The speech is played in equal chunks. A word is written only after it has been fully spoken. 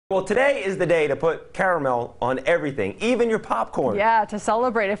Well, today is the day to put caramel on everything, even your popcorn. Yeah, to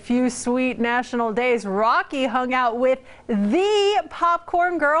celebrate a few sweet national days, Rocky hung out with the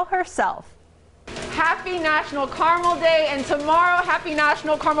popcorn girl herself. Happy National Caramel Day, and tomorrow, Happy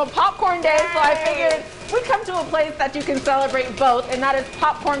National Caramel Popcorn Day. So I figured we come to a place that you can celebrate both, and that is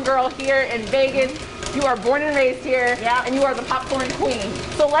Popcorn Girl here in Vegas. You are born and raised here, and you are the popcorn queen.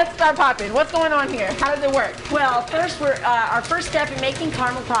 So let's start popping. What's going on here? How does it work? Well, first, our first step in making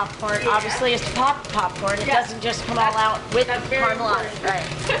caramel popcorn, obviously, is to pop the popcorn. It doesn't just come all out with caramel on it. Right.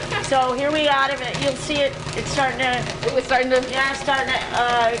 So here we got it. You'll see it. It's starting to. It's starting to. Yeah, it's starting to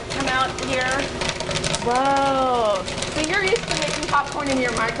come out here. Whoa. So you're used to making popcorn in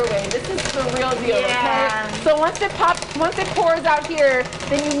your microwave. This is the real deal. Yeah. Okay? So once it pours out here,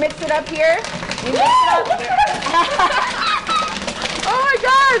 then you mix it up here. You mix it up here. Oh my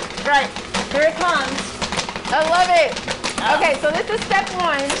gosh. Right. Here it comes. I love it. Okay, so this is step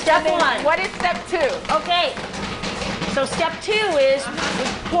one. Step one. What is step two? Okay. So step two is we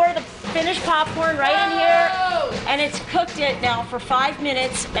pour the finished popcorn right in here, and it's cooked it now for 5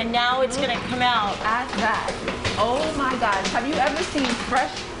 minutes, and now it's going to come out as that. Oh my gosh, have you ever seen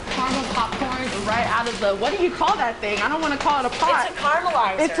fresh caramel popcorn right out of the, what do you call that thing? I don't want to call it a pot. It's a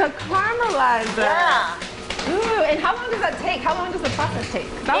caramelizer. It's a caramelizer. Yeah. Ooh, and how long does that take? How long does the process take?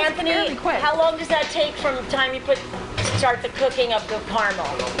 Anthony, how long does that take from the time you start the cooking of the caramel?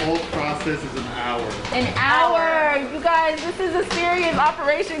 The whole process is an hour. An hour. You guys, this is a serious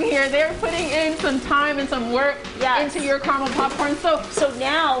operation here. They're putting in some time and some work into your caramel popcorn. So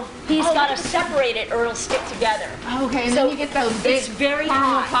now he's got to separate it or it'll stick together. Okay, and then you get those big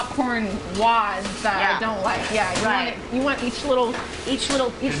caramel popcorn wads that I don't like. Yeah, you want each little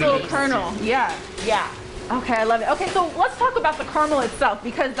kernel. Yeah. Yeah. Okay, I love it. Okay, so let's talk about the caramel itself,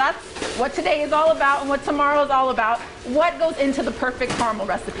 because that's what today is all about and what tomorrow is all about. What goes into the perfect caramel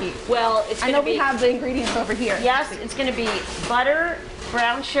recipe? Well, it's going to be... I know we have the ingredients over here. Yes, it's going to be butter,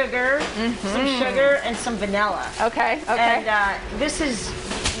 brown sugar, some sugar, and some vanilla. Okay, okay. And this is,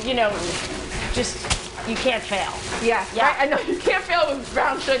 just... You can't fail. Yeah. Right? I know you can't fail with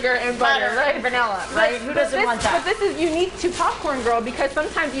brown sugar and butter, right? Vanilla, right? Who doesn't want that? But this is unique to Popcorn Girl because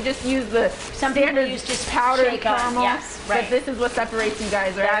sometimes you just use the standard just powdered caramel. Yes, right. But this is what separates you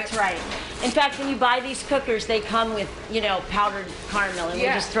guys, right? That's right. In fact, when you buy these cookers, they come with, powdered caramel, and we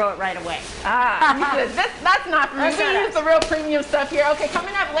just throw it right away. That's not for me. We're going to use the real premium stuff here. Okay,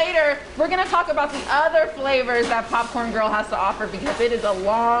 coming up later, we're going to talk about the other flavors that Popcorn Girl has to offer because it is a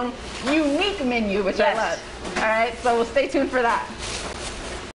long, unique menu, which I love. All right, so we'll stay tuned for that.